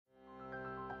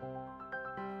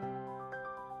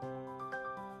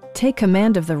Take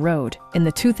command of the road in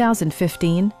the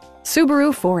 2015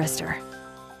 Subaru Forester.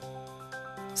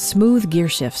 Smooth gear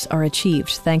shifts are achieved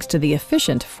thanks to the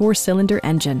efficient 4-cylinder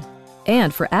engine.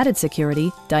 And for added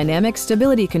security, dynamic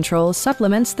stability control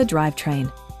supplements the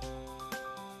drivetrain.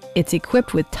 It's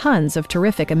equipped with tons of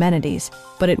terrific amenities,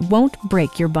 but it won't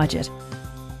break your budget.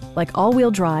 Like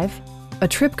all-wheel drive, a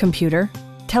trip computer,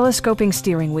 telescoping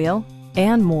steering wheel,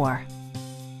 and more.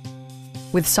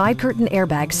 With side curtain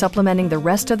airbags supplementing the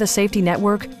rest of the safety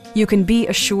network, you can be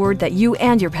assured that you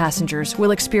and your passengers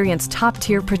will experience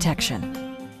top-tier protection.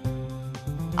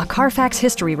 A Carfax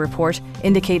history report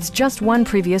indicates just one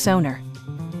previous owner.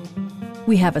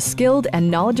 We have a skilled and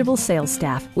knowledgeable sales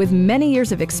staff with many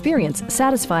years of experience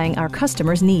satisfying our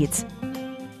customers' needs.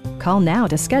 Call now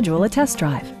to schedule a test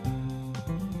drive.